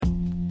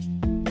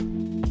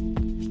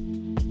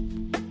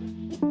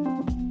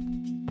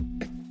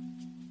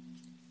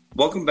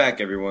Welcome back,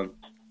 everyone,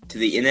 to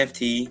the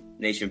NFT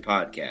Nation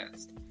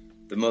podcast,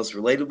 the most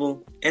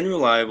relatable and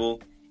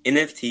reliable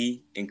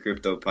NFT and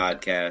crypto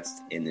podcast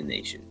in the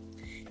nation.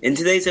 In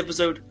today's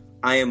episode,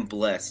 I am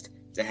blessed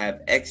to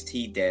have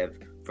XT Dev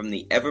from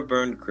the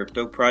Everburn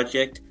Crypto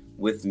Project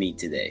with me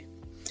today.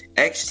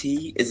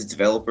 XT is a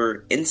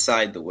developer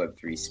inside the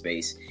Web3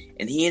 space,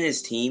 and he and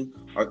his team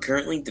are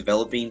currently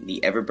developing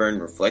the Everburn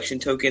Reflection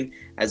Token,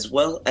 as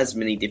well as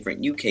many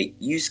different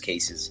use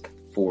cases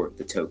for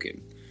the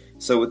token.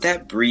 So with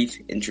that brief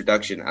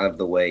introduction out of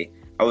the way,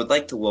 I would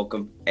like to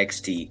welcome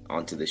XT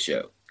onto the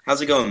show.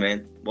 How's it going,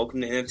 man? Welcome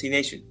to NFT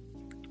Nation.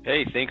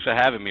 Hey, thanks for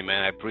having me,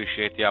 man. I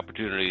appreciate the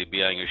opportunity to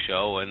be on your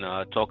show and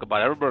talk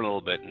about Everburn a little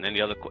bit and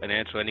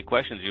answer any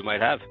questions you might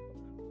have.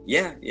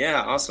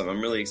 Yeah, awesome. I'm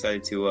really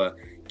excited to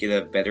get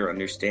a better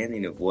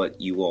understanding of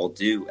what you all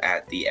do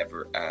at the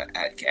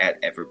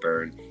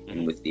Everburn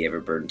and with the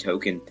Everburn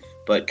token.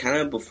 But kind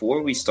of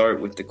before we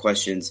start with the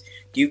questions,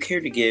 do you care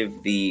to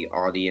give the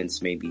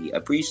audience maybe a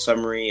brief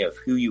summary of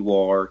who you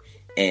are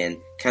and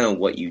kind of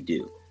what you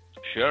do?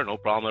 Sure, no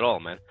problem at all,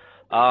 man.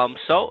 I'm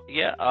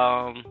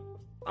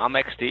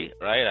XT,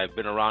 right? I've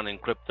been around in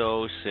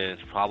crypto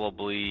since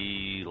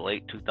probably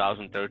late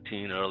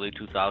 2013, early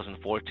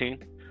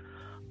 2014.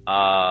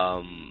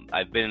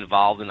 I've been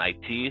involved in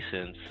IT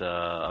since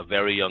a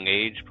very young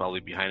age, probably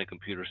behind a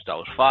computer since I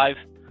was 5.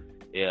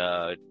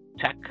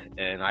 Tech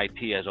and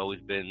IT has always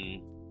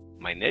been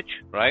my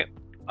niche, right?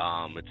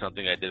 It's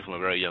something I did from a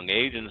very young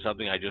age, and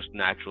something I was just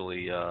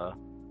naturally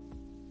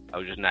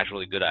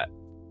good at.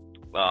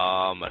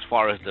 As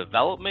far as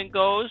development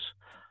goes,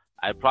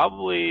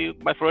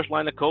 my first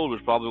line of code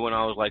was probably when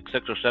I was like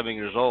 6 or 7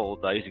 years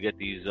old. I used to get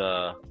these.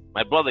 My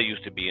older brother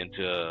used to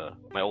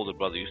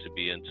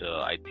be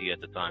into IT at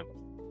the time,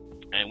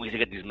 and we used to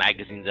get these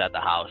magazines at the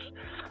house.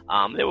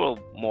 They were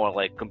more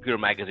like computer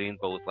magazines,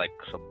 but with like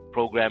some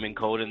programming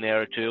code in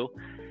there too.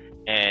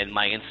 And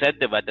my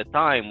incentive at the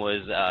time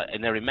was,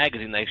 in every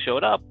magazine that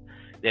showed up,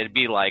 there'd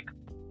be like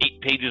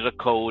 8 pages of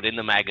code in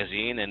the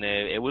magazine, and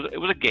it was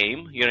a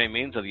game, you know what I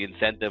mean? So the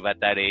incentive at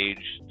that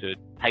age to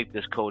type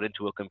this code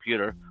into a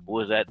computer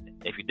was that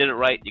if you did it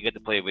right, you get to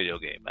play a video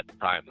game at the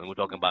time. And we're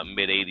talking about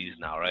mid-'80s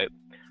now, right?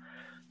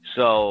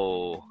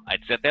 So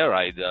I'd sit there,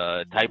 I'd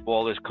type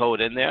all this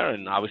code in there,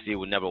 and obviously it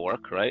would never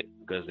work, right?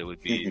 Because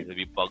there'd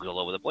be bugs all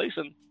over the place.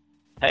 And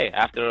hey,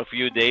 after a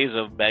few days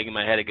of banging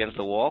my head against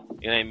the wall,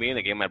 you know what I mean?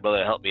 I gave my brother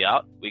to help me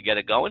out. We get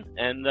it going,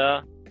 and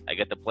I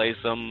get to play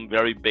some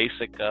very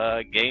basic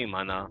game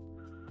on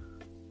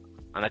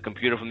a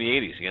computer from the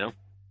 80s, you know?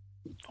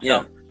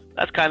 Yeah. So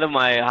that's kind of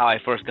how I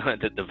first got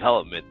into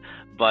development.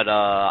 But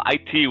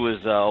IT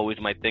was always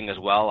my thing as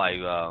well.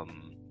 I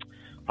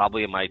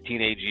probably in my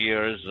teenage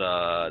years,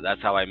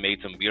 that's how I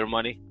made some beer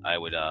money. I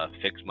would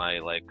fix my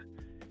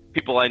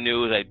people I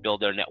knew. I'd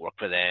build their network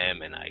for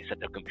them, and I set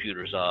their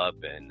computers up,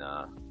 and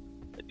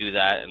do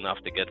that enough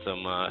to get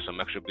some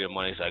extra beer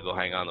money. So I go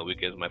hang out on the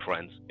weekends with my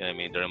friends. You know what I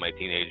mean? During my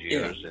teenage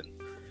years, Yeah.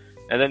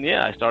 and then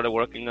I started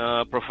working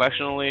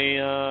professionally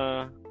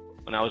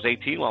when I was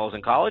 18, while I was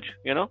in college.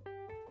 You know,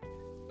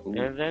 Ooh.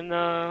 and then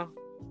a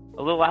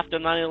little after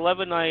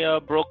 9/11, I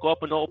broke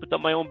up and opened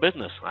up my own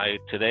business.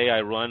 Today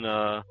I run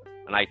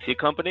an IT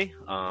company,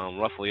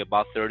 roughly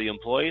about 30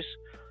 employees.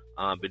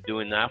 Been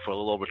doing that for a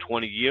little over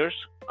 20 years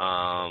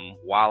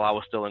while I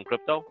was still in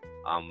crypto.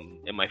 I'm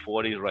in my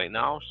 40s right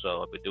now,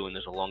 so I've been doing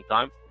this a long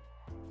time.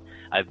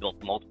 I've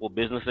built multiple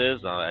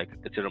businesses. I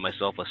consider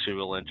myself a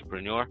serial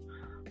entrepreneur.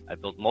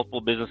 I've built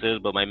multiple businesses,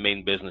 but my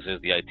main business is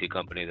the IT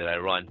company that I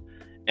run.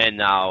 And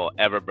now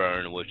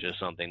Everburn, which is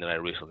something that I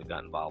recently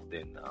got involved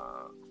in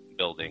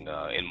building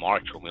in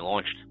March when we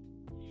launched.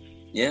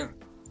 Yeah,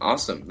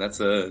 awesome. That's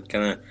a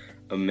kind of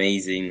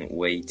amazing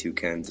way to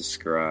kind of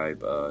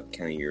describe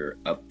kind of your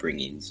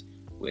upbringings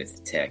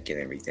with tech and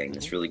everything.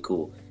 That's really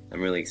cool.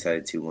 I'm really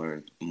excited to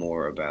learn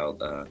more about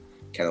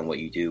kind of what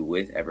you do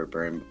with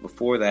Everburn.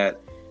 Before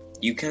that,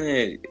 you kind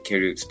of care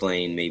to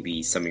explain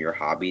maybe some of your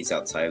hobbies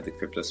outside of the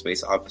crypto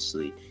space?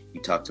 Obviously,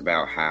 you talked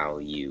about how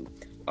you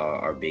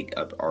are a big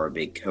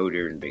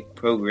coder and big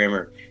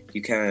programmer.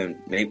 You kind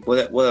of what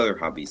other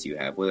hobbies do you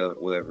have? What else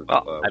kind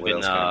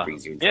of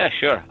brings you into it?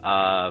 Sure.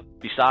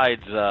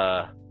 Besides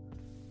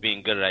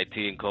being good at IT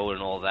and code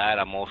and all that,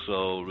 I'm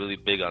also really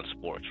big on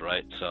sports,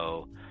 right?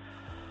 So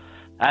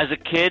as a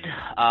kid,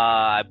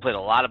 I played a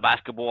lot of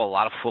basketball, a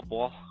lot of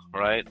football,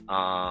 right?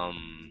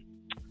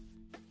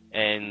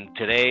 And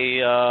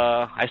today,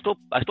 I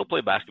still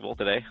play basketball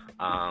today.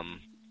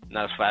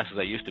 Not as fast as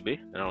I used to be.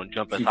 I don't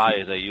jump as high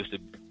as I used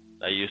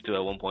to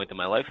at one point in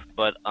my life.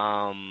 But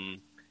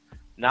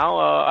now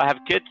I have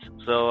kids,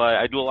 so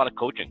I do a lot of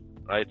coaching,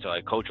 right? So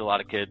I coach a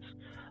lot of kids.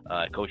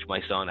 I coach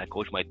my son. I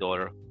coach my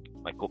daughter.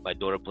 My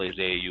daughter plays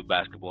AAU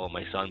basketball.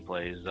 My son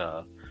plays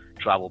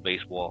travel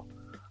baseball.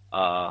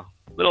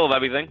 Little of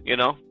everything, you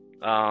know.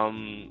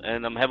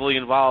 And I'm heavily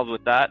involved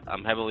with that.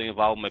 I'm heavily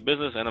involved in my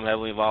business, and I'm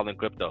heavily involved in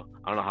crypto.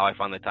 I don't know how I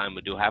find the time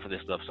to do half of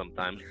this stuff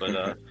sometimes,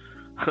 but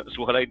it's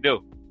what I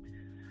do.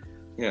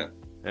 Yeah.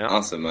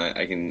 Awesome.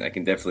 I can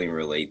definitely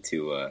relate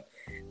to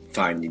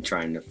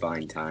trying to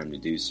find time to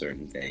do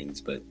certain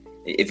things. But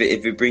if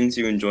it brings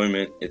you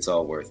enjoyment, it's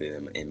all worth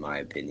it, in my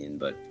opinion.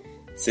 But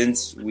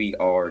since we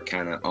are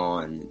kind of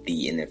on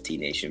the NFT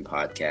Nation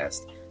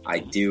podcast, I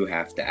do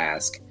have to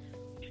ask,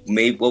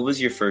 what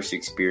was your first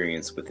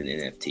experience with an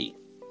NFT?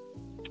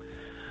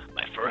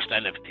 My first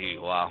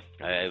NFT, wow.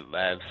 I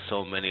have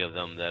so many of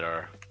them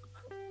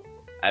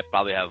I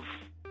probably have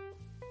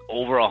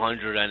over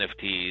 100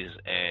 NFTs,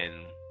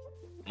 and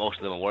most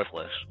of them are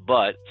worthless.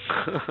 But,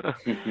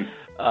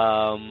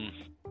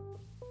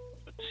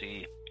 let's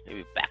see,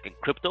 maybe back in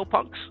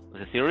CryptoPunks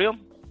with Ethereum.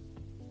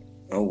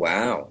 Oh,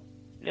 wow.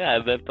 Yeah,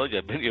 I've told you,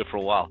 I've been here for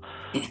a while.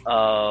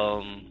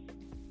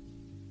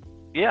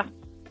 Yeah.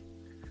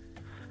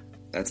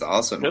 That's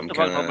awesome.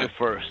 CryptoPunks was my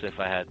first, if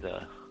I had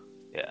to,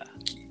 yeah.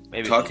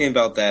 Maybe talking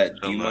about that,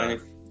 do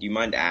you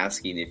mind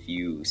asking if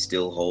you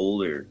still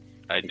hold, or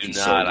I do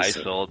not. I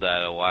sold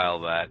that a while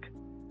back.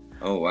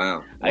 Oh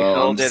wow! I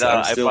sold it.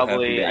 I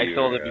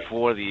sold it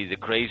before the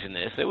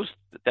craziness. It was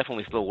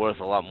definitely still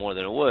worth a lot more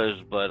than it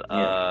was, but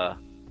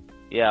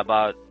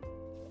about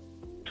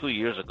 2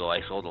 years ago,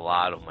 I sold a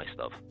lot of my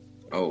stuff.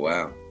 Oh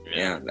wow!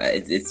 Yeah,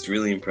 it's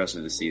really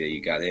impressive to see that you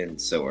got in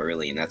so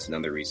early, and that's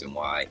another reason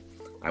why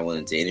I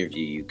wanted to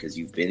interview you, because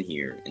you've been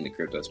here in the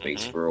crypto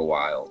space for a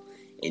while,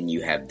 and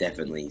you have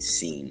definitely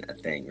seen a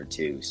thing or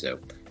two. So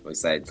I'm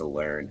excited to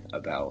learn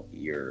about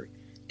your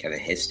kind of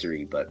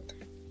history. But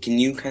can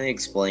you kind of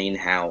explain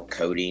how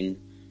coding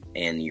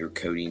and your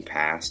coding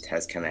past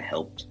has kind of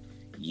helped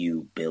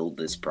you build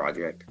this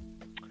project?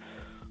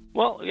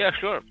 Well, yeah,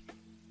 sure.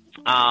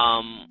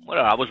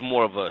 Whatever. I was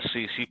more of a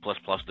C++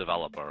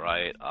 developer,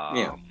 right?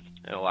 And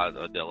I did a lot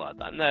of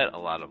 .NET, a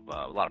lot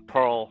of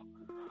Perl,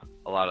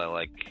 a lot of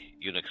like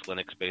Unix,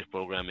 Linux-based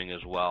programming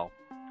as well.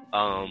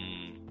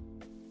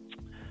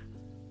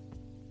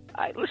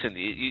 Listen,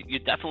 you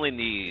definitely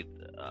need,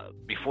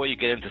 before you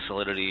get into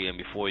Solidity and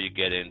before you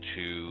get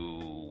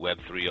into Web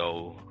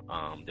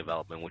 3.0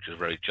 development, which is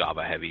very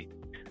Java heavy,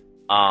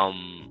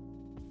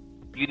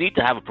 you need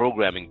to have a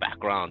programming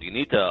background. You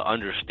need to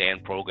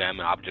understand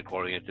programming,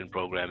 object-oriented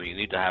programming. You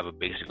need to have a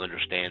basic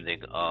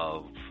understanding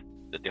of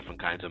the different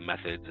kinds of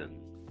methods and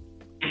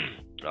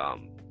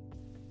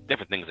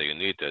different things that you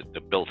need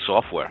to build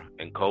software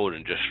and code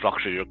and just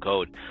structure your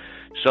code.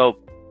 So,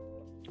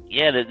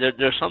 yeah,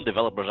 there's some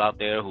developers out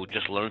there who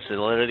just learn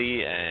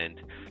Solidity,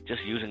 and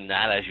just using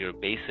that as your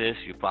basis,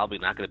 you're probably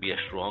not going to be as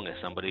strong as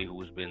somebody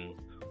who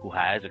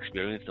has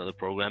experience in other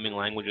programming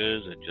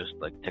languages and just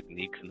like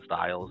techniques and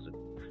styles and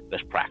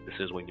best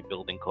practices when you're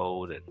building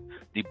code and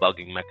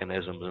debugging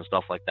mechanisms and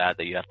stuff like that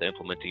you have to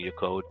implement in your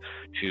code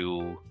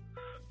to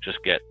just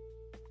get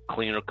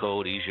cleaner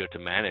code, easier to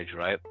manage,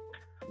 right?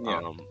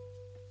 Yeah.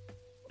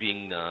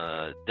 Being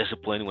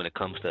disciplined when it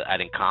comes to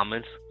adding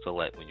comments, so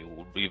like when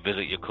you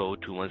revisit your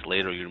code 2 months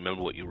later, you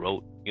remember what you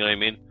wrote. You know what I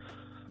mean?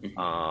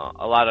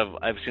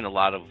 I've seen a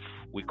lot of,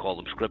 we call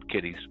them script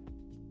kiddies,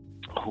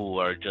 who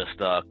are just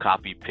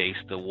copy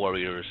paste, the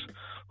warriors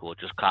who will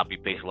just copy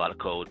paste a lot of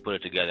code, put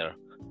it together,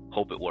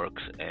 hope it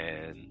works,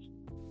 and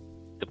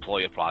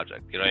deploy your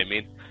project. You know what I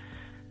mean?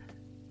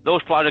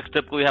 Those projects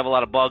typically have a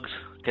lot of bugs,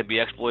 can be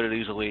exploited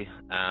easily,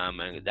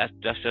 and that's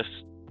just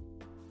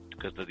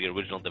because the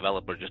original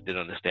developer just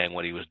didn't understand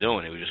what he was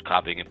doing. He was just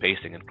copying and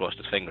pasting and crossed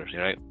his fingers,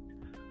 right?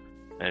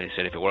 And he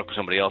said, if it worked for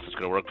somebody else, it's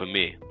going to work for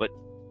me. But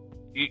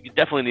you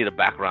definitely need a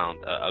background,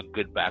 a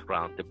good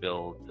background to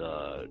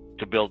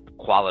build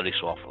quality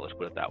software. Let's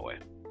put it that way,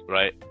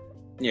 right?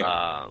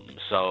 Yeah.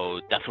 So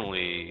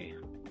definitely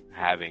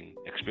having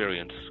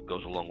experience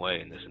goes a long way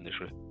in this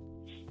industry.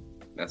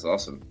 That's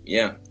awesome.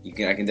 Yeah,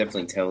 I can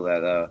definitely tell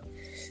that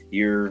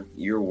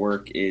your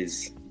work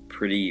is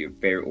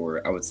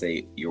I would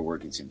say your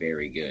work is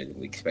very good,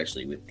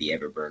 especially with the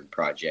Everburn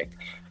project.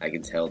 I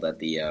can tell that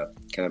the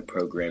kind of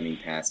programming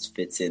past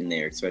fits in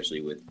there,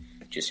 especially with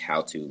just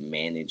how to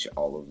manage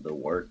all of the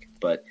work.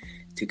 But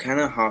to kind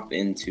of hop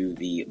into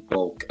the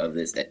bulk of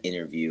this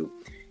interview,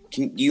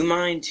 do you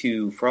mind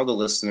for all the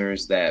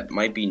listeners that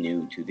might be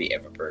new to the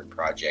Everburn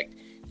project,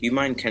 do you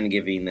mind kind of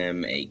giving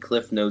them a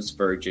Cliff Notes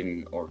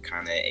version or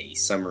kind of a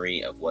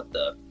summary of what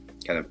the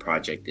kind of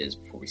project is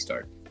before we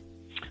start?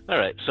 All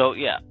right. So,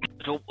 yeah.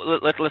 So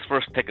let's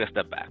first take a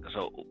step back.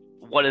 So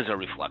what is a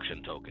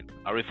reflection token?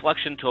 A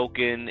reflection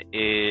token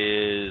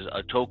is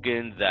a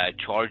token that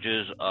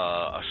charges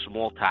a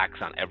small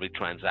tax on every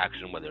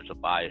transaction, whether it's a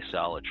buy, a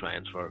sell, a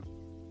transfer.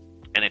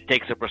 And it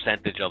takes a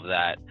percentage of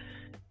that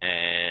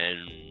and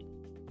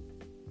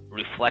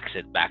reflects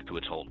it back to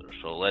its holder.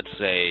 So let's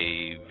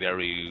say,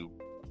 very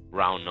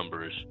round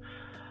numbers,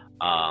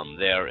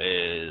 there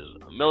is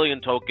 1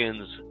 million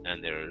tokens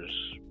and there's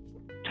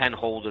 10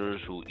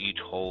 holders who each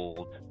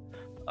hold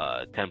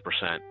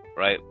 10%,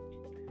 right?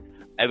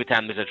 Every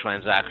time there's a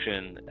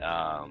transaction,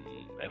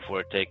 if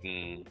we're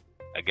taking,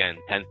 again,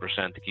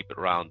 10% to keep it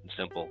round and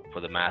simple for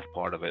the math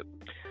part of it,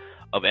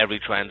 of every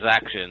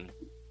transaction,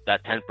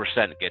 that 10%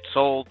 gets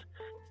sold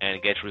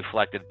and gets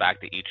reflected back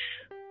to each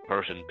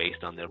person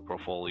based on their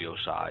portfolio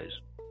size.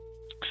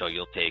 So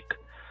you'll take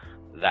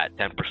that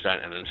 10%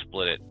 and then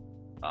split it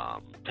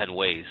 10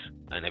 ways,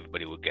 and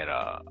everybody would get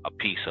a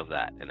piece of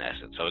that in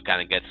essence. So it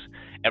kind of gets,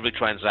 every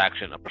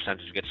transaction, a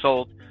percentage gets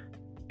sold,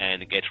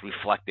 and it gets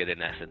reflected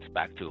in essence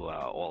back to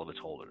all of its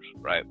holders,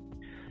 right?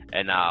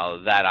 And now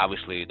that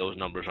obviously those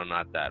numbers are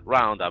not that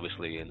round.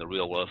 Obviously, in the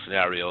real world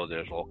scenario,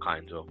 there's all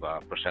kinds of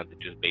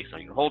percentages based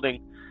on your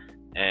holding,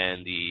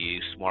 and the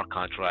smart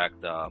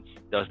contract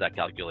does that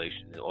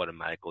calculation. It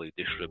automatically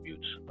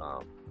distributes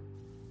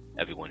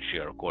everyone's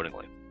share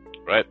accordingly,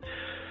 right?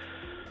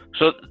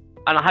 So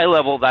on a high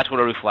level, that's what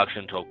a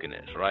reflection token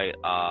is, right?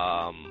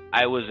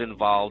 I was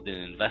involved in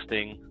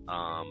investing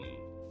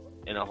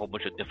in a whole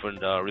bunch of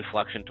different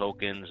reflection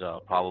tokens,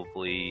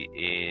 probably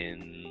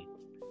in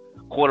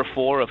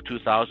Q4 of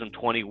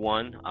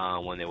 2021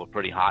 when they were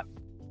pretty hot.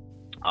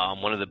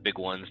 One of the big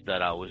ones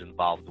that I was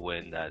involved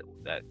with that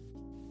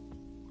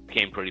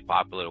became pretty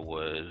popular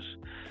was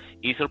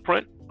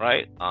Etherprint,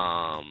 right?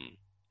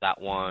 That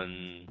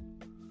one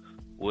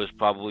was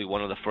probably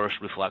one of the first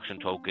reflection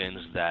tokens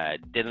that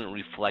didn't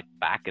reflect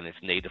back in its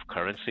native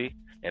currency.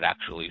 It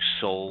actually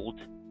sold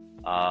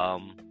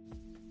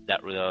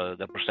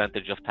the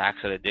percentage of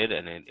tax that it did,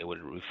 and it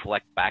would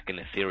reflect back in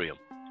Ethereum,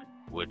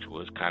 which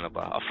was kind of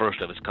a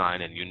first of its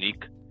kind and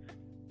unique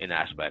in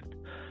aspect.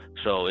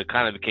 So it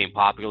kind of became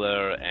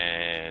popular,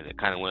 and it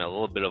kind of went a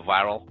little bit of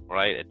viral,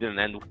 right? It didn't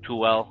end too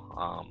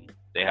well.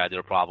 They had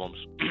their problems,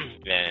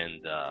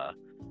 and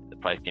the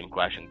price came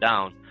crashing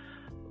down.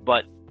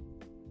 But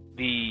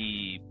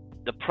the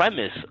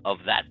premise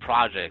of that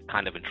project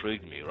kind of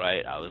intrigued me,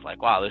 right? I was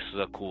like, wow, this is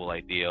a cool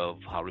idea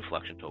of how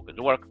reflection tokens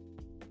work.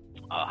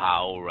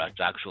 How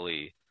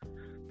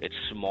it's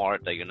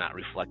smart that you're not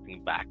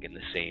reflecting back in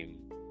the same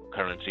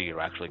currency. You're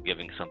actually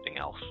giving something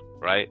else,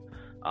 right?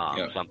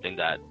 Something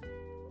that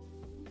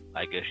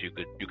I guess you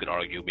could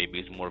argue maybe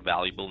it's more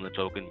valuable in the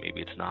token,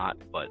 maybe it's not.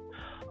 But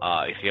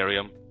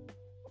Ethereum,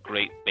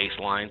 great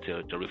baseline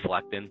to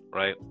reflect in,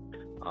 right?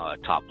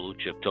 Top blue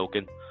chip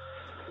token.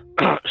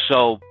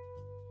 So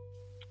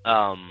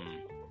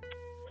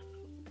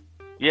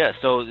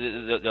so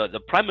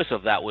the premise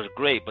of that was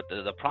great, but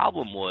the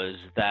problem was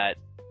that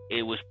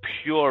it was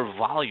pure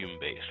volume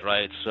based,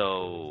 right?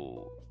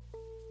 So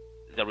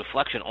the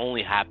reflection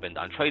only happened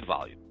on trade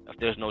volume. If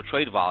there's no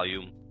trade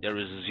volume, there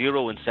is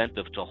zero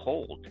incentive to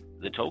hold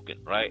the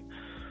token, right?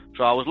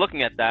 So I was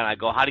looking at that and I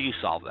go, how do you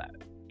solve that?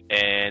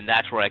 And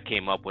that's where I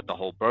came up with the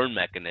whole burn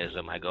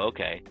mechanism. I go,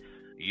 okay,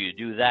 you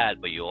do that,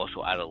 but you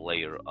also add a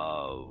layer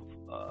of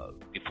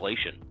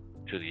deflation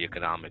to the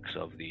economics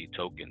of the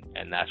token,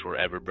 and that's where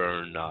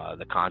Everburn,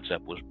 the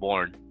concept, was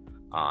born.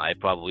 I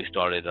probably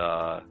started,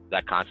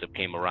 that concept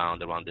came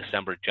around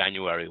December,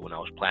 January when I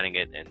was planning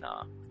it, and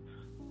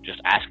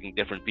just asking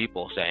different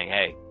people, saying,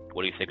 hey,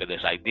 what do you think of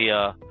this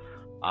idea?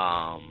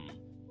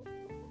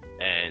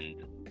 And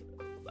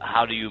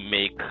how do you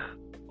make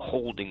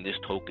holding this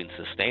token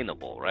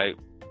sustainable, right?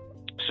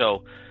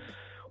 So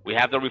we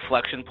have the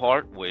reflection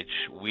part, which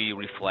we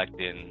reflect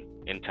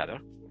in Tether,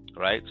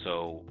 right?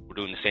 So we're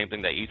doing the same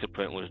thing that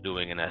Etherprint was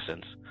doing in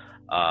essence,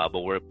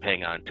 but we're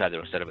paying on Tether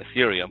instead of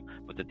Ethereum.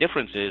 But the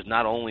difference is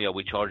not only are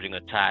we charging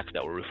a tax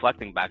that we're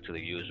reflecting back to the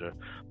user,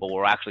 but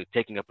we're actually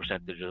taking a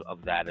percentage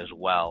of that as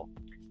well,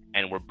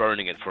 and we're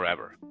burning it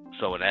forever.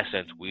 So in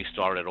essence, we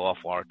started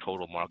off our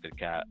total market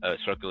cap,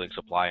 circulating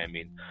supply,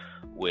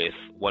 with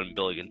 1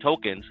 billion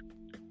tokens.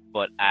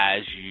 But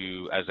as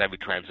every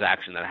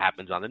transaction that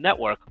happens on the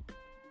network,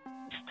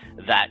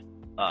 that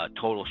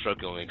total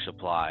circulating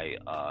supply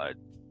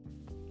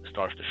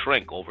starts to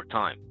shrink over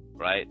time,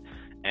 right?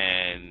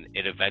 And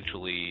it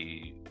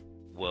eventually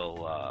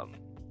will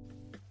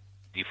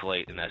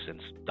deflate, in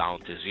essence, down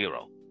to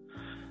zero.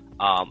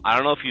 I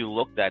don't know if you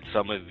looked at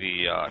some of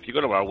the, if you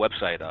go to our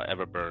website,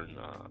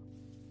 everburn.io,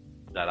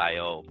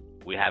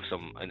 we have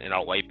some, in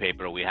our white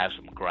paper, we have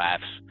some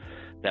graphs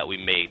that we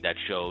made that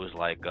shows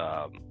like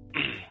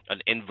an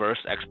inverse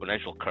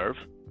exponential curve,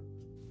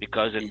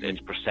 because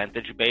it's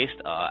percentage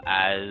based.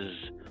 As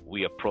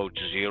we approach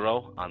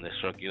zero on the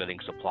circulating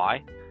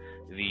supply,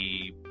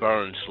 the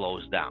burn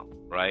slows down,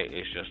 right?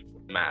 It's just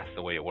math,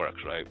 the way it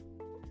works, right?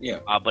 Yeah.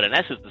 But in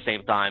essence, at the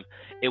same time,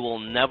 it will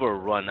never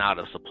run out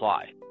of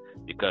supply,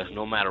 because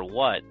no matter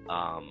what,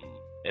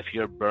 if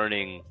you're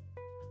burning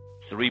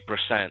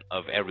 3%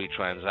 of every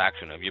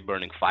transaction, if you're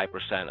burning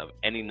 5% of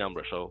any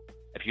number, so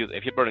if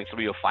you're burning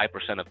 3 or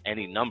 5% of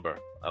any number,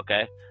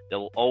 okay, there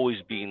will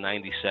always be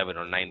 97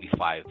 or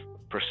 95%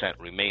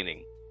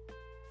 remaining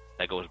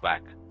that goes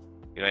back.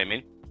 You know what I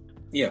mean?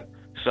 Yeah.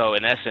 So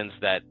in essence,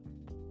 that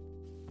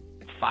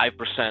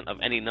 5% of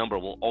any number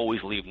will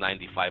always leave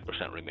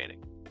 95%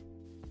 remaining.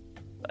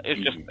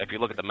 It's just, if you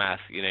look at the math,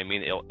 you know what I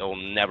mean, it'll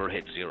never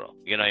hit zero.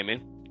 You know what I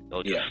mean?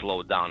 It'll just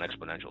slow down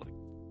exponentially.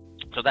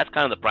 So that's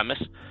kind of the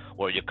premise,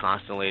 where you're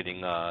constantly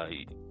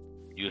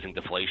using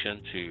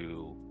deflation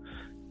to,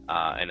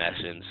 in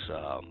essence,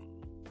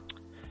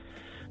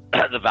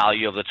 the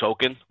value of the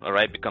token, all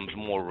right, becomes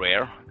more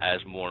rare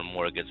as more and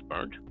more it gets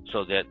burned.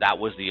 So that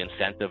was the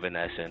incentive, in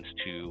essence,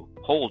 to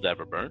hold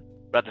Everburn,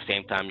 but at the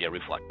same time, you're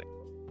reflecting.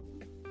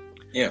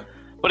 Yeah.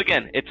 But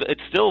again,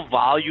 it's still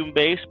volume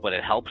based, but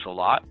it helps a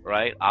lot,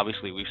 right?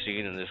 Obviously, we've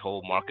seen in this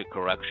whole market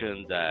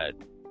correction that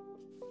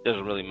it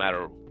doesn't really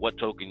matter what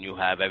token you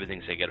have,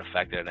 everything's going to get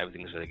affected and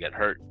everything's going to get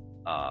hurt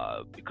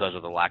because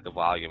of the lack of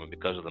volume and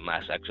because of the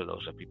mass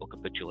exodus of people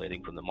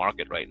capitulating from the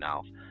market right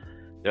now.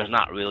 There's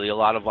not really a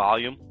lot of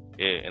volume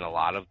in a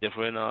lot of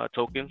different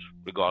tokens,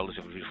 regardless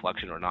if it's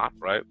reflection or not,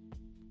 right?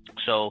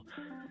 So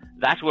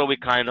that's where we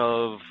kind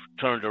of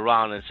turned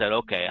around and said,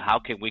 okay, how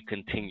can we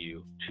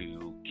continue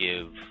to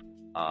give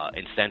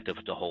incentive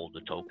to hold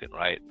the token,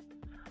 right?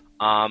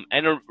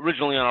 And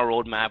originally on our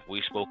roadmap,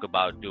 we spoke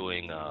about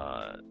doing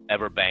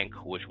Everbank,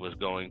 which was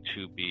going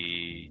to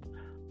be,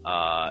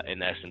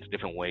 in essence,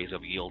 different ways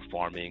of yield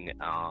farming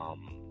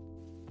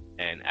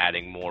and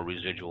adding more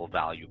residual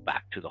value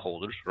back to the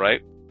holders,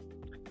 right?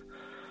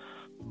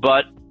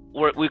 But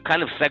we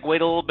kind of segued a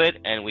little bit,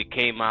 and we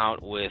came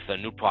out with a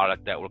new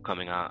product that we're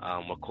coming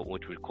out,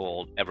 which we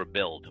called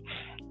Everbuild.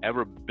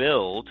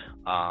 Everbuild,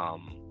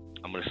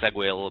 I'm going to segue a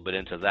little bit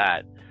into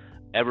that.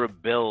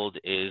 Everbuild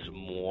is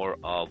more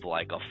of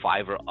like a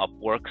Fiverr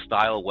Upwork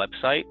style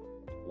website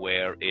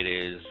where it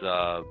is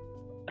a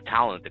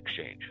talent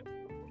exchange,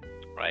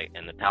 right?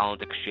 And the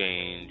talent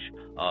exchange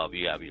of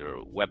you have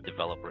your web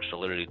developers,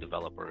 Solidity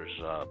developers,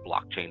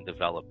 blockchain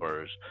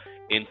developers,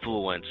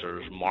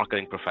 influencers,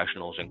 marketing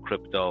professionals in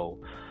crypto,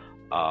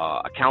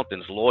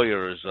 accountants,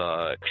 lawyers,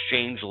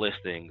 exchange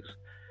listings,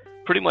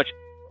 pretty much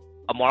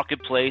a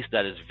marketplace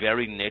that is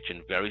very niche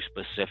and very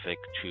specific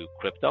to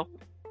crypto.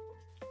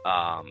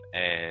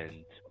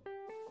 And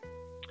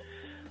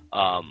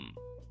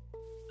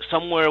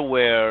somewhere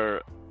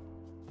where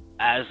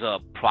as a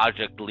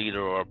project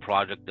leader or a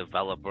project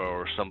developer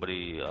or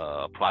somebody,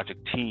 project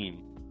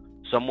team,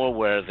 somewhere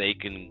where they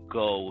can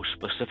go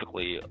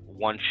specifically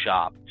one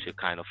shop to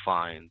kind of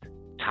find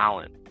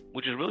talent,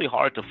 which is really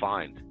hard to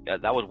find.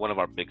 That was one of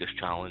our biggest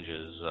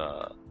challenges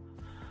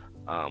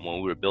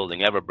when we were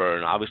building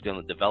Everburn. Obviously on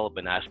the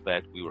development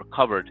aspect, we were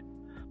covered,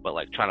 but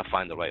like trying to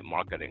find the right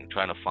marketing,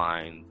 trying to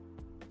find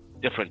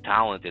different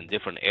talent in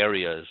different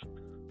areas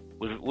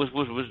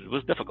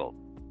was difficult.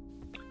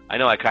 I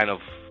know I kind of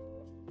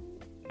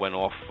went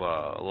off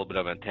a little bit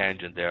of a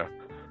tangent there,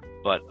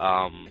 but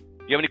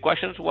do you have any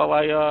questions while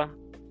I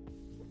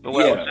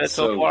said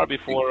so far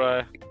before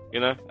I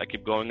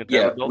keep going into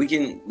Everbuild?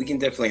 we can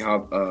definitely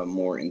hop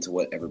more into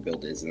what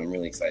Everbuild is, and I'm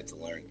really excited to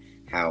learn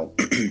how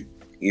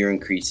you're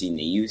increasing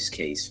the use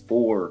case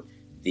for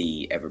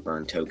the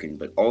Everburn token,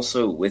 but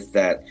also with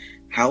that,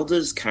 how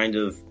does kind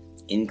of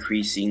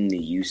increasing the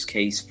use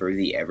case for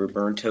the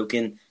Everburn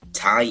token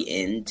tie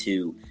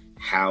into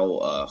how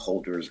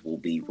holders will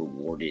be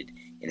rewarded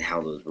and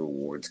how those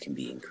rewards can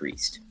be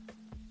increased?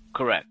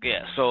 Correct.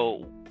 Yeah.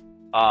 So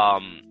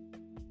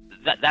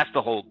that's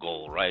the whole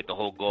goal, right? The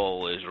whole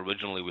goal is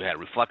originally we had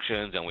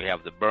reflections and we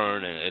have the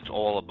burn, and it's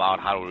all about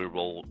how do we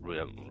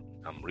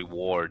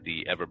reward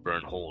the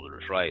Everburn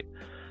holders, right?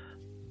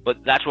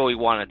 But that's what we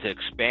wanted to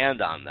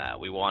expand on that.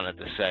 We wanted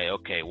to say,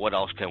 okay, what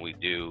else can we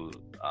do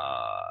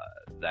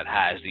that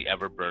has the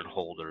Everburn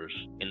holders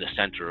in the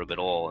center of it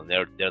all, and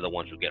they're the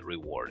ones who get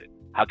rewarded?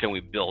 How can we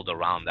build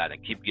around that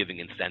and keep giving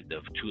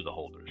incentive to the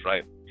holders,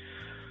 right?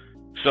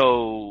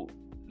 So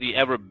the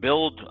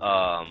Everbuild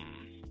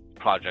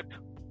project,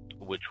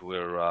 which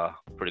we're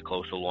pretty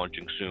close to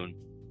launching soon,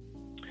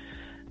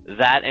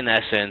 that in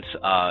essence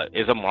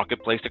is a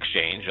marketplace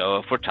exchange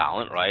for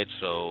talent, right?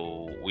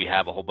 So we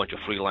have a whole bunch of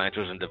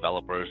freelancers and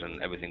developers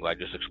and everything I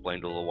just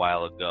explained a little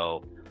while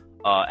ago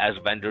as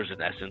vendors in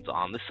essence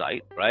on the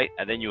site, right?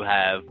 And then you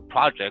have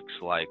projects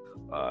like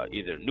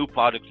either new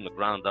projects from the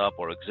ground up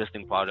or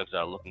existing projects that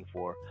are looking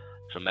for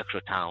some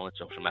extra talent,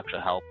 some extra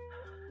help.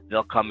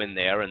 They'll come in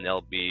there and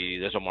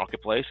there's a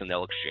marketplace and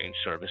they'll exchange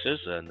services,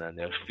 and then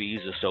there's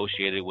fees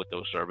associated with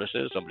those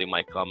services. Somebody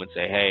might come and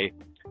say, hey,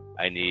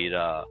 I need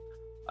a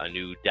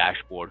new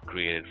dashboard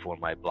created for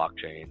my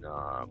blockchain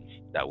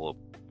that will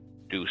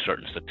do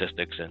certain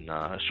statistics and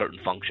certain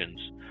functions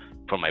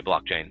for my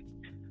blockchain.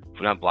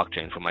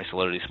 For my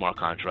Solidity smart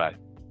contract.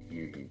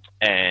 Mm-hmm.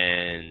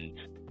 And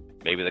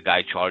maybe the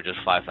guy charges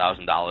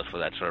 $5,000 for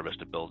that service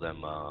to build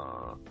them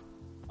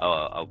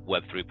a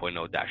Web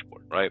 3.0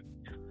 dashboard, right?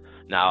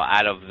 Now,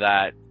 out of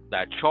that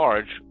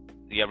charge,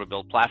 the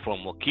Everbuild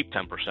platform will keep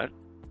 10%,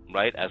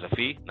 right, as a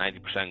fee.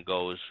 90%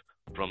 goes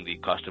from the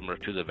customer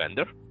to the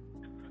vendor.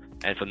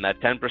 And from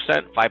that 10%,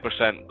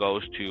 5%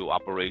 goes to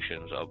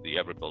operations of the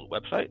Everbuild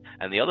website,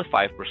 and the other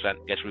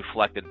 5% gets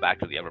reflected back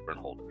to the Everburn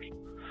holders.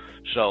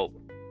 So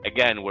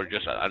again, we're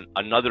just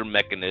another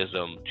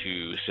mechanism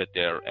to sit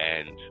there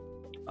and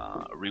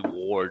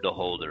reward the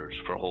holders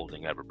for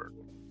holding Everburn,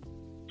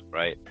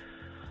 right?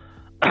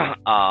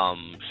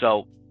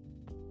 So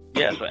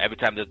every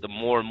time that the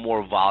more and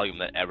more volume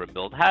that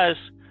Everbuild has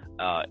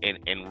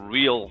in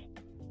real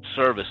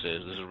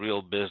services, this is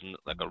real business,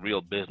 like a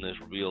real business,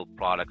 real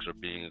products are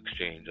being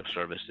exchanged of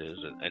services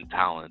and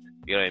talent.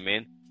 You know what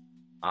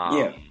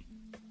I mean?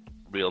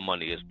 Real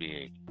money is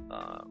being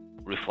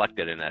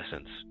reflected in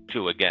essence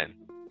to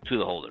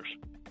the holders.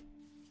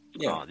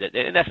 Yeah.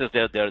 In essence,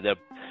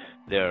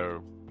 they're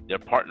they're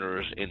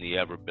partners in the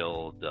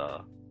Everbuild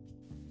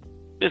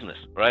business,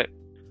 right?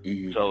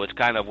 Mm-hmm. So it's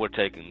kind of, we're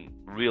taking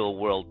real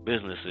world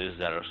businesses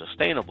that are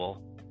sustainable,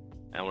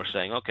 and we're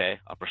saying, okay,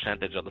 a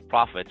percentage of the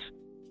profits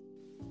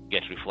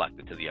gets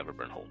reflected to the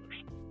Everburn holders,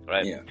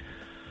 right? Yeah.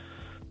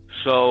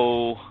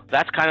 So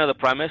that's kind of the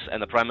premise,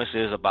 and the premise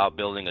is about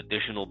building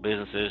additional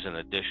businesses and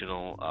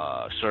additional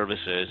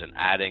services and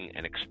adding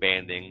and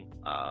expanding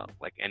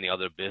like any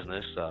other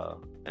business.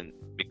 And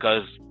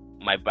because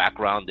my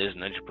background is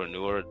an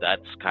entrepreneur,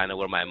 that's kind of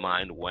where my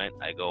mind went.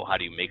 I go, how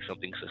do you make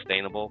something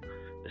sustainable?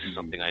 This is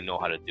something I know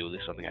how to do.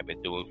 This is something I've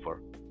been doing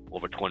for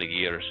over 20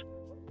 years.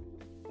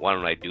 Why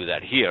don't I do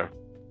that here?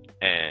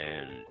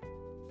 And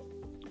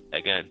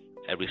again,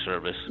 every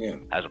service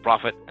has a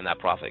profit, and that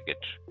profit gets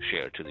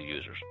shared to the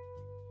users.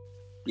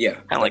 Yeah,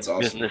 kind of like awesome.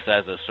 Business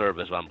as a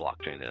service on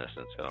blockchain in a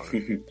sense.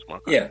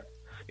 Smart contract.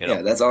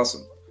 Yeah, that's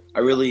awesome. I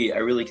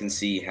really can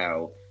see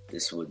how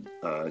this would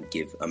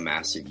give a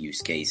massive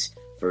use case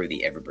for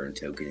the Everburn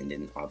token, and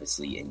then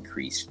obviously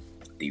increase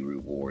the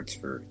rewards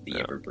for the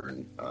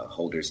Everburn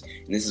holders.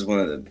 And this is one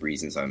of the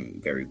reasons I'm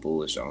very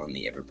bullish on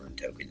the Everburn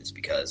token, is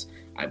because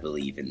I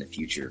believe in the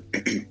future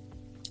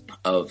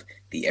of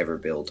the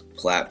Everbuild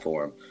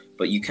platform.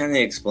 But you kind of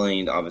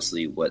explained,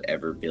 obviously, what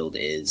Everbuild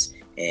is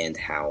and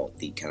how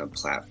the kind of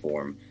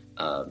platform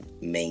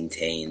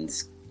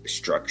maintains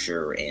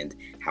structure and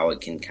how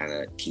it can kind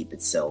of keep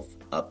itself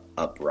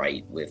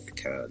upright with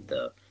kind of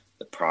the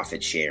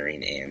profit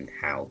sharing and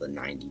how the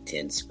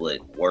 90-10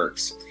 split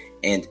works.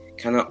 And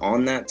kind of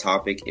on that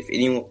topic, if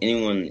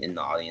anyone in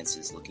the audience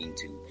is looking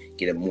to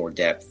get a more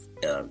depth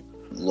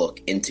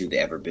look into the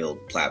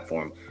Everbuild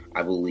platform,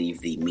 I will leave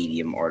the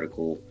Medium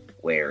article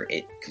where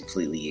it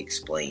completely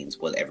explains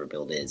what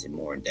Everbuild is in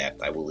more in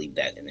depth. I will leave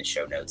that in the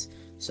show notes,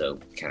 so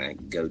kind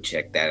of go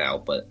check that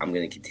out. But I'm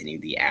going to continue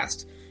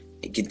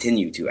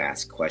to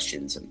ask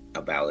questions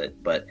about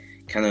it. But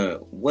kind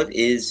of, what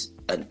is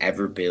an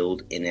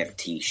Everbuild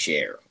NFT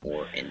share,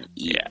 or an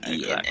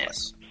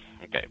ENS?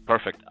 Okay,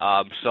 perfect.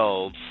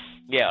 So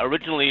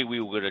originally we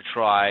were going to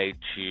try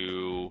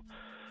to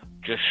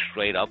just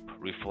straight up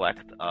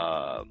reflect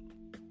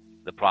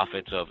the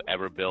profits of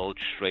Everbuild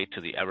straight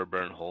to the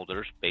Everburn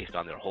holders based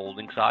on their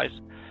holding size.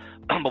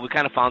 But we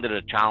kind of found it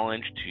a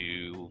challenge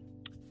to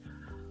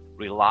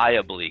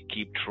reliably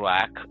keep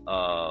track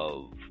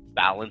of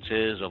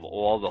balances of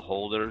all the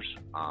holders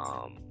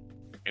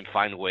and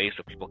find ways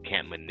so people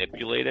can't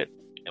manipulate it.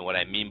 And what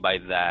I mean by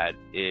that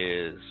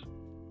is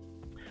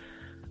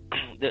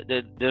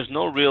there's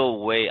no real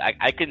way.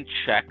 I can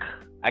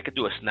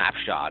do a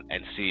snapshot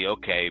and see,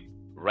 okay,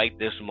 right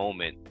this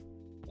moment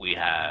we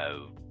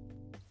have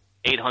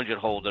 800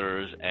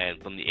 holders,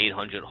 and from the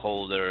 800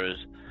 holders,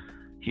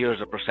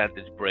 here's a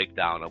percentage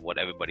breakdown of what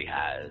everybody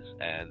has,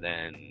 and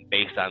then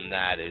based on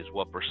that is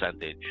what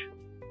percentage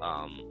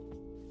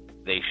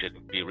they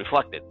should be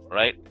reflected,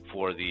 right,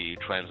 for the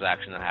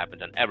transaction that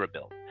happens on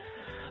Everbuild.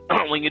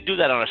 When you do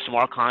that on a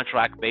smart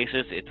contract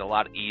basis, it's a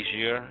lot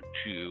easier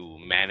to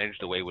manage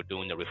the way we're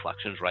doing the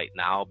reflections right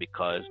now,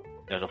 because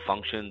there's a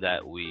function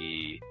that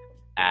we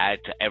add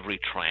to every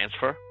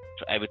transfer.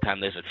 So every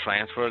time there's a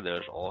transfer,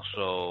 there's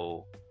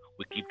also,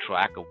 we keep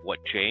track of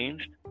what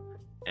changed,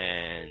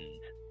 and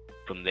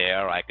from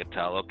there I could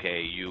tell,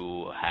 okay,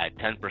 you had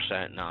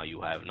 10%, now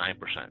you have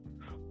 9%,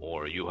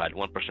 or you had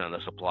 1% of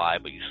the supply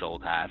but you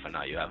sold half, and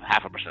now you have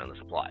 0.5% of the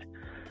supply.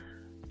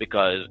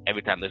 Because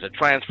every time there's a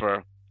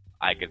transfer,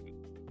 I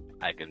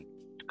can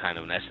kind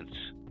of in essence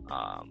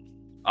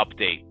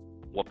update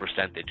what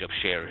percentage of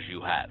shares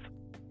you have.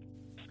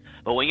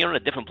 But when you're on a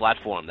different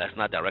platform that's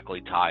not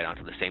directly tied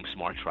onto the same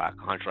smart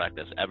contract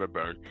as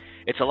Everburn,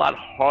 it's a lot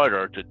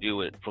harder to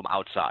do it from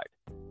outside,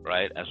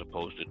 right? As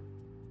opposed to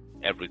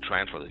every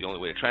transfer. The only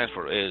way to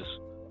transfer is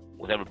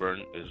with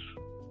Everburn is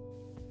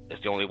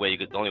the only way you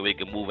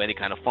can move any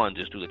kind of funds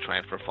is through the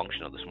transfer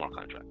function of the smart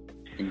contract.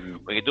 Mm-hmm.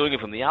 When you're doing it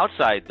from the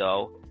outside,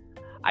 though,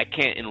 I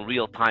can't in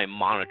real time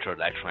monitor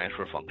that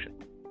transfer function,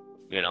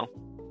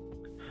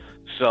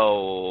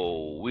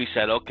 So we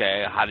said,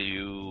 okay, how do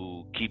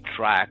you keep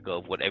track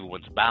of what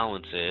everyone's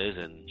balance is,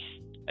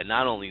 and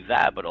not only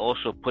that, but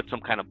also put some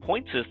kind of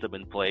point system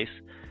in place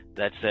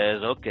that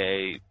says,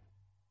 okay,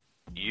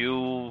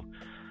 you've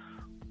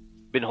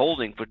been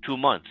holding for 2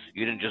 months.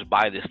 You didn't just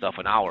buy this stuff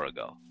an hour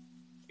ago.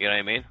 You know what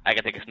I mean? I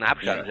can take a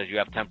snapshot and says you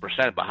have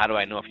 10%, but how do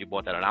I know if you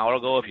bought that an hour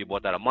ago, or if you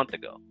bought that a month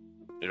ago,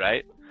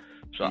 right?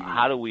 So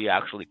how do we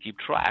actually keep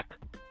track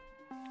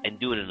and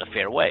do it in a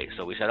fair way?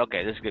 So we said,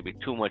 okay, this is going to be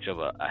too much of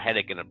a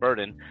headache and a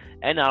burden.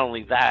 And not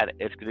only that,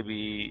 it's going to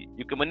be,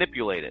 you can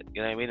manipulate it.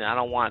 You know what I mean? I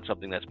don't want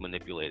something that's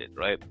manipulated,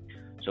 right?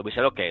 So we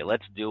said, okay,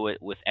 let's do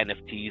it with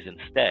NFTs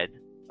instead,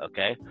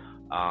 okay?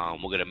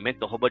 We're going to mint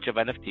a whole bunch of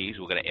NFTs.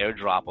 We're going to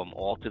airdrop them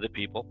all to the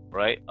people,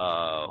 right,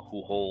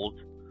 who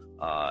hold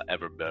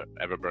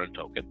Everburn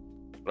token,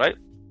 right?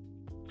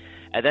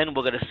 And then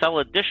we're going to sell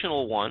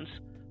additional ones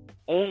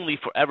only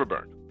for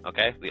Everburn.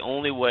 Okay, the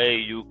only way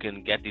you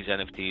can get these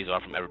NFTs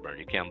are from Everburn.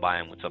 You can't buy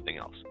them with something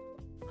else.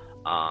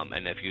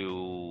 And if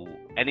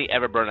any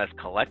Everburn that's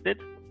collected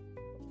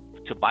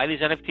to buy these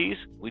NFTs,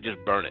 we just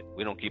burn it.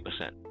 We don't keep a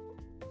cent.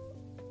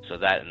 So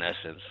that, in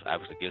essence,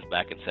 obviously gives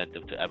back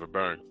incentive to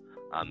Everburn,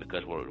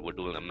 because we're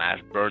doing a mass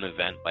burn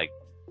event by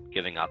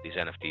giving out these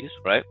NFTs,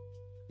 right?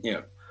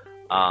 Yeah.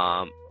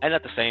 And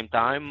at the same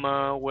time,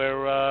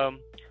 we're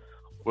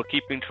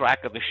keeping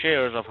track of the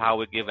shares of how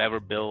we give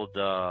Everbuild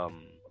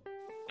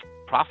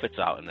profits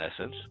out, in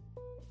essence,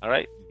 all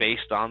right,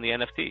 based on the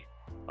NFT,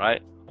 all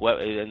right?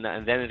 And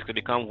then it's going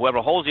to become whoever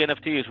holds the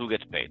NFT is who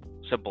gets paid.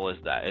 Simple as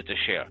that. It's a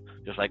share,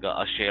 just like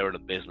a share in a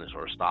business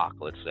or a stock.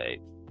 Let's say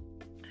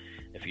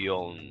if you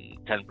own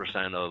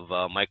 10% of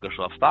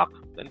Microsoft stock,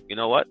 then you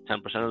know what? 10%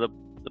 of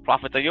the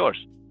profits are yours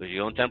because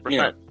you own 10%.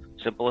 Yeah.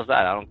 Simple as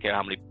that. I don't care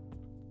how many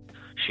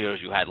shares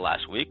you had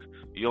last week.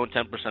 You own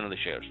 10% of the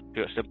shares.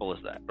 Simple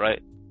as that,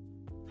 right?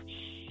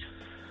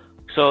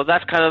 So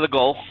that's kind of the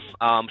goal.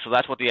 So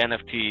that's what the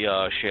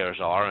NFT shares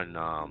are, and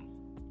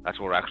that's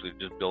what we're actually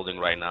just building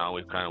right now.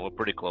 We're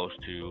pretty close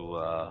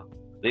to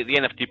the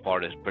NFT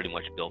part is pretty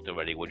much built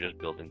already. We're just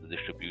building the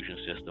distribution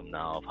system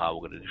now of how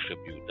we're going to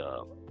distribute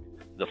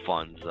the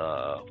funds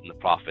from the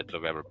profits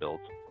of Everbuild,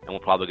 and we're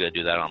probably going to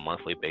do that on a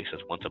monthly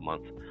basis. Once a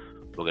month,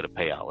 we're going to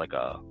pay out like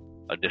a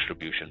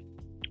distribution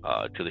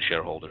to the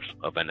shareholders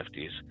of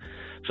NFTs.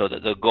 So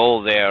the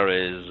goal there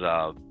is,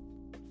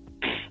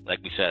 like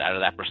we said, out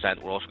of that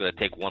percent, we're also going to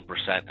take 1%,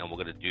 and we're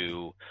going to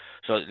do.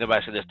 So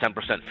everybody said there's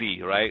 10%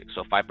 fee, right?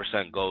 So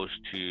 5% goes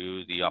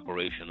to the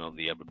operation of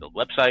the Everbuild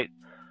website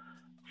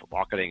for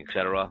marketing,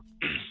 etc.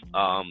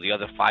 The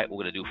other 5%,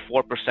 we're going to do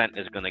 4%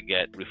 is going to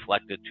get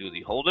reflected to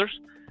the holders,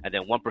 and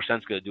then 1%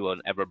 is going to do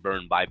an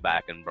Everburn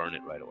buyback and burn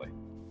it right away.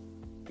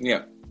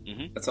 Yeah,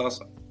 That's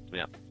awesome.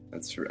 Yeah,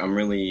 I'm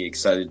really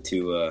excited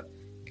to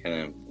kind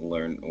of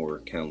learn more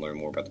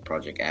about the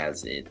project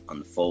as it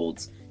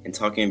unfolds. And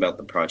talking about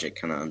the project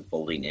kind of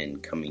unfolding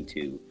and coming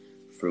to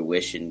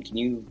fruition, can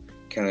you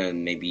kind of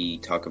maybe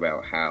talk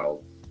about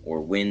how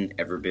or when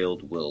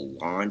Everbuild will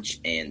launch,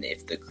 and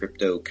if the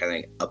crypto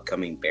kind of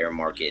upcoming bear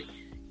market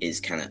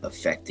is kind of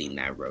affecting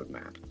that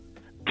roadmap?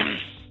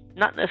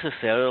 Not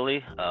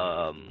necessarily.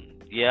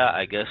 Yeah,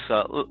 I guess.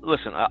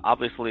 Listen,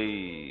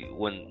 obviously,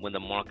 when the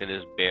market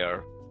is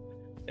bear,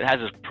 it has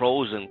its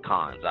pros and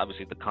cons.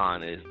 Obviously, the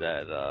con is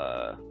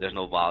that there's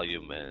no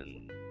volume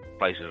and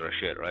prices are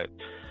shit, right?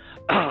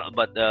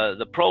 But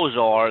the pros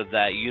are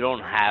that you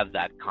don't have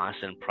that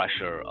constant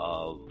pressure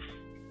of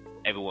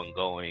everyone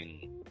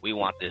going, we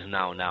want this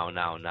now,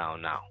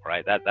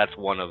 right? That's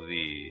one of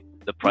the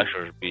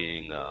pressures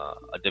being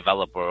a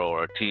developer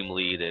or a team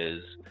lead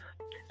is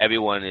they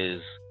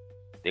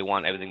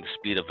want everything the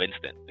speed of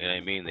instant. You know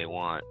what I mean? They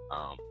want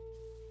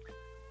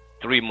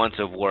 3 months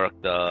of work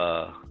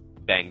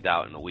banged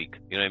out in a week.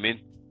 You know what I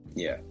mean?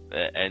 Yeah.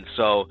 And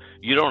so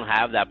you don't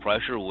have that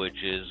pressure,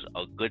 which is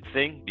a good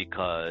thing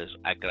because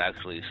I could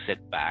actually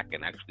sit back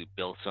and actually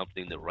build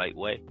something the right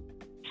way.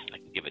 I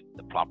can give it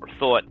the proper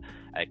thought.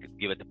 I could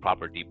give it the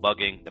proper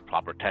debugging, the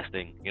proper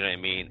testing. You know what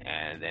I mean?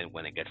 And then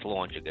when it gets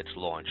launched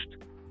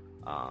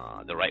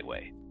the right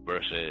way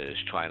versus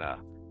trying to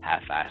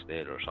half-assed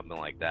it or something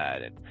like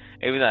that. And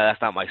even though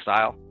that's not my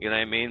style, you know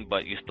what I mean?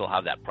 But you still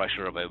have that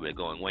pressure of everybody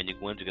going, when's it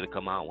going to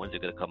come out? When's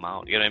it going to come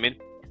out? You know what I mean?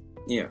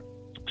 Yeah.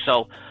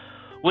 So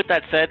with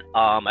that said,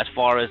 as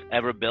far as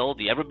Everbuild,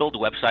 the Everbuild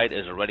website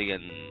is already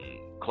in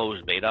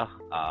closed beta.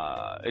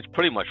 It's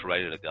pretty much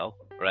ready to go,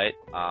 right?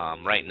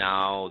 Right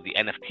now, the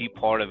NFT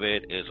part of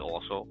it is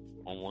also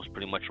almost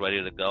pretty much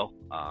ready to go.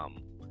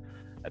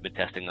 I've been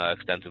testing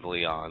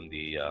extensively on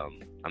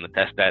the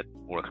test bed.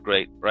 Works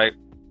great, right?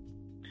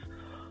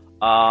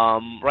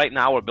 Right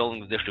now, we're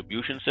building the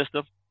distribution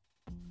system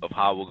of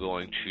how we're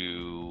going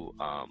to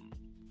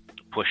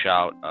push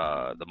out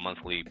the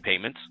monthly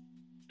payments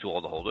to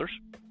all the holders.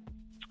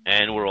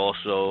 And we're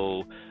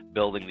also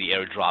building the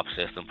airdrop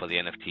system for the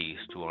NFTs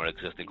to our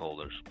existing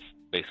holders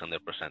based on their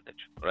percentage,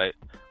 right,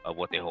 of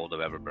what they hold of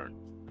Everburn.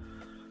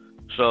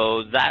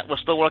 So that we're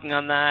still working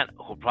on that.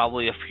 We're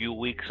probably a few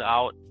weeks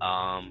out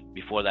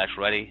before that's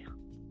ready.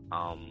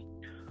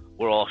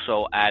 We're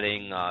also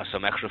adding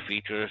some extra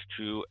features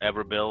to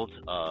Everbuild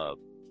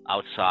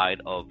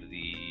outside of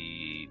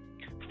the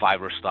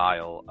Fiverr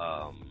style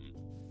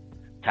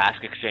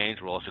task exchange.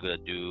 We're also going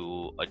to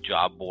do a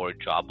job board,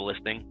 job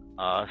listing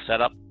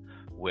setup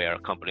where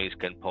companies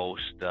can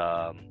post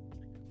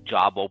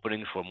job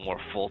openings for more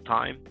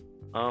full-time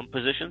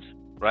positions,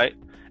 right?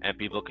 And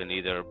people can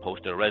either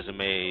post their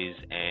resumes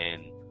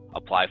and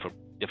apply for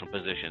different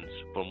positions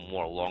for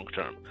more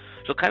long-term.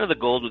 So kind of the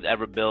goal with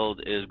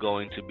Everbuild is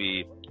going to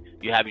be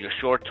you have your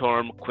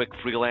short-term, quick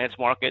freelance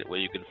market where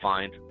you can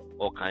find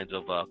all kinds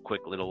of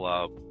quick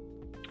little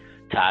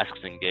tasks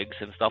and gigs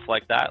and stuff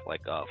like that,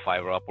 like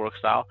Fiverr, Upwork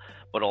style.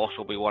 But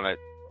also we want to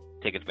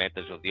take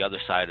advantage of the other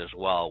side as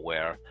well,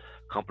 where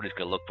companies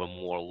can look for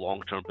more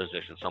long-term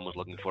positions. Someone's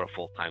looking for a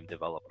full-time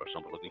developer,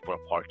 someone's looking for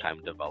a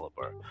part-time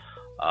developer,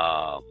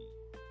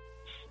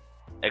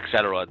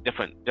 etc.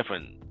 Different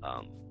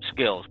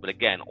skills, but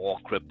again, all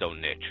crypto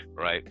niche,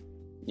 right?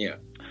 Yeah.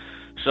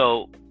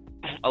 So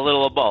a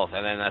little of both.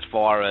 And then as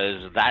far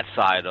as that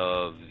side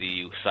of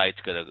the site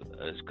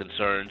is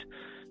concerned,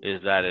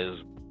 is that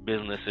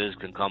businesses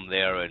can come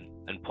there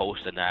and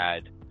post an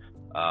ad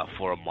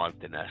for a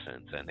month in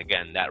essence. And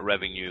again, that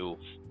revenue,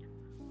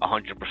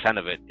 100%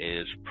 of it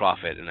is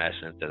profit in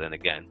essence. And then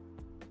again,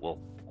 we'll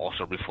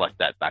also reflect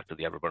that back to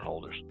the Everburn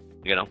holders,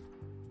 you know?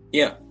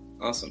 Yeah,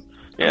 awesome.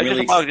 Yeah, it's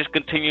just about just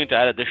continuing to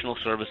add additional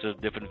services,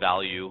 different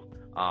value,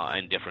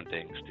 and different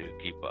things to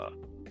keep,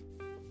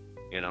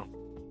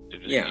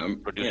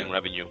 keep producing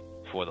revenue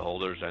for the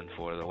holders and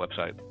for the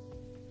website.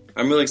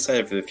 I'm really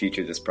excited for the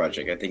future of this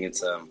project. I think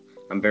it's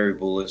I'm very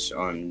bullish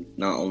on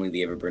not only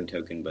the Everburn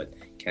token, but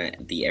kind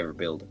of the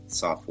Everbuild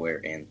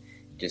software and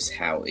just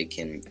how it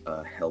can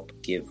help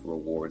give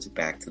rewards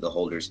back to the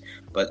holders.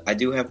 But I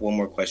do have one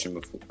more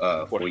question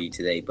for you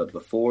today. But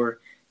before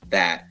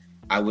that,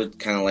 I would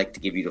kind of like to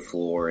give you the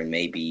floor and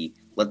maybe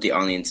let the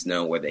audience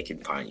know where they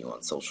can find you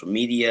on social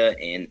media.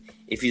 And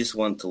if you just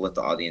want to let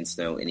the audience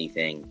know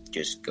anything,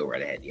 just go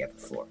right ahead. You have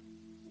the floor.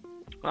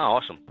 Oh,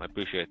 awesome. I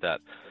appreciate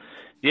that.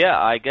 Yeah,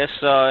 I guess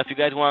if you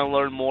guys want to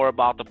learn more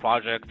about the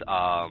project,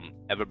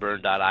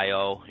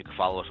 everburn.io. You can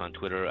follow us on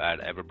Twitter at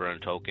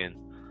everburntoken.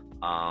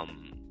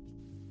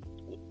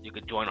 You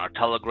can join our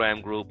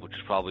Telegram group, which is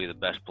probably the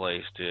best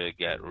place to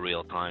get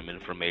real-time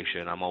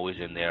information. I'm always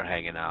in there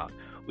hanging out.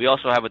 We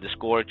also have a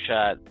Discord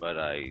chat, but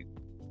I'm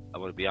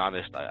going to be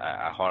honest,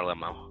 I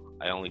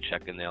only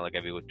check in there like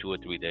every 2 or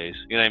 3 days.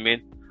 You know what I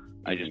mean?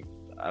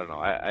 Mm-hmm. I don't know.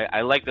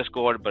 I like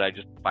Discord, but I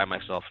just find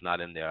myself not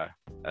in there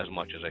as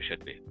much as I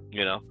should be.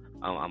 You know,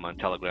 I'm on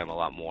Telegram a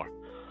lot more.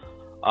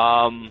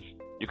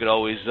 You could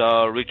always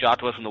reach out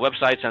to us from the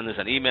website, send us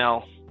an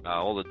email.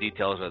 All the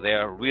details are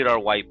there. Read our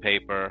white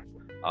paper.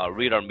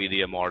 Read our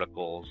Medium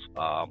articles.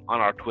 On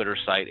our Twitter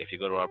site, if you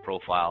go to our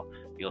profile,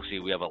 you'll see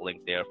we have a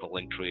link there for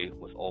Linktree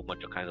with a whole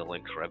bunch of kinds of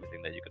links for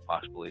everything that you could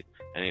possibly,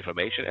 and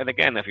information. And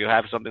again, if you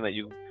have something a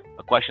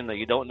question that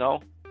you don't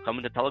know, come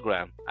into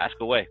Telegram, ask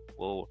away.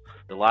 There's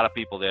a lot of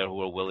people there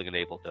who are willing and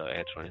able to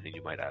answer anything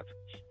you might have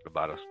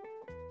about us.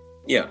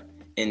 Yeah,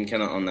 and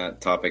kind of on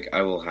that topic,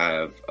 I will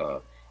have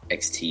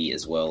XT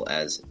as well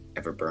as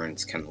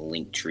Everburn's kind of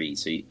link tree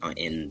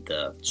in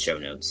the show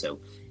notes, so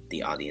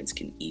the audience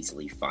can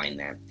easily find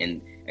that.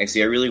 And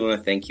actually, I really want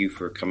to thank you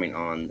for coming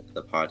on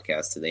the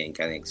podcast today and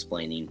kind of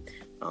explaining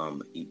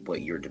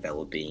what you're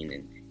developing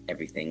and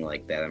everything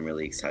like that. I'm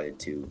really excited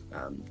to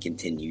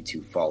continue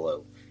to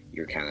follow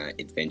your kind of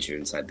adventure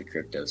inside the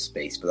crypto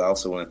space. But I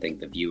also want to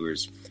thank the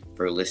viewers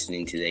for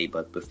listening today.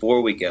 But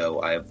before we go,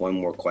 I have one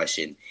more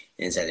question,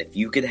 and is that if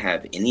you could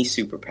have any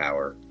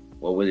superpower,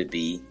 what would it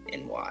be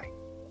and why?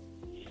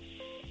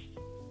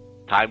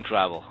 Time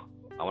travel.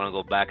 I want to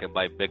go back and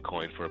buy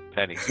Bitcoin for a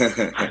penny.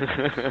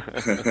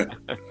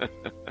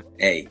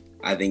 Hey,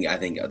 I think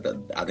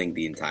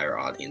the entire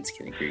audience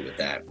can agree with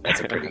that. That's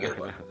a pretty good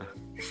one.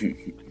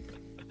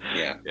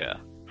 Yeah. Yeah.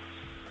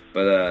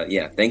 But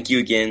thank you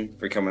again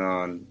for coming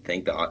on.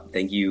 Thank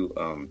you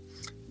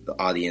the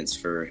audience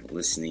for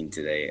listening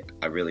today.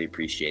 I really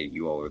appreciate it.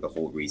 You all are the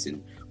whole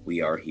reason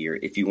we are here.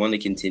 If you want to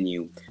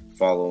continue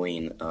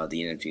following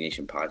the NFT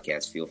Nation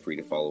podcast, feel free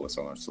to follow us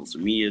on our social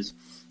medias.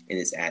 It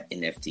is at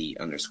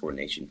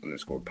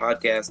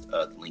NFT_Nation_podcast.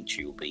 The link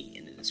tree will be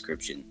in the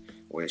description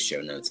or the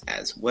show notes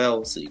as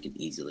well, so you can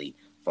easily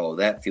follow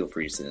that. Feel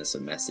free to send us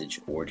a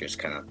message or just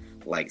kind of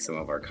like some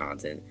of our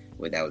content.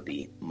 That would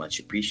be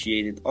much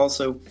appreciated.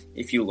 Also,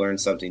 if you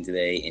learned something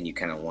today and you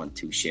kind of want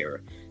to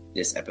share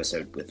this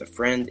episode with a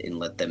friend and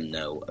let them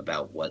know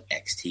about what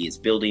XT is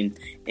building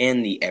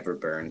and the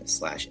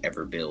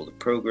Everburn/Everbuild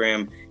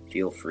program,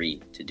 feel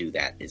free to do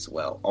that as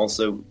well.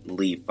 Also,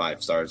 leave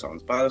 5 stars on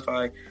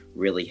Spotify.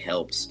 Really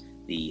helps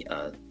the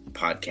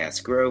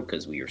podcast grow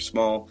because we are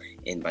small,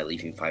 and by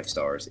leaving 5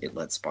 stars, it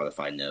lets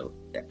Spotify know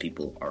that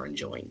people are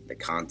enjoying the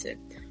content.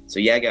 So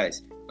yeah,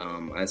 guys,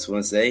 I just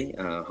want to say,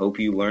 hope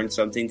you learned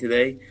something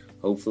today.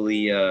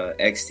 Hopefully,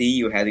 XT,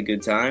 you had a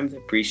good time.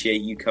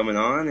 Appreciate you coming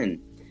on,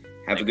 and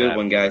have a good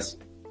one, guys.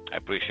 I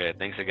appreciate it.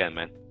 Thanks again,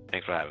 man.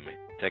 Thanks for having me.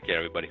 Take care,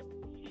 everybody.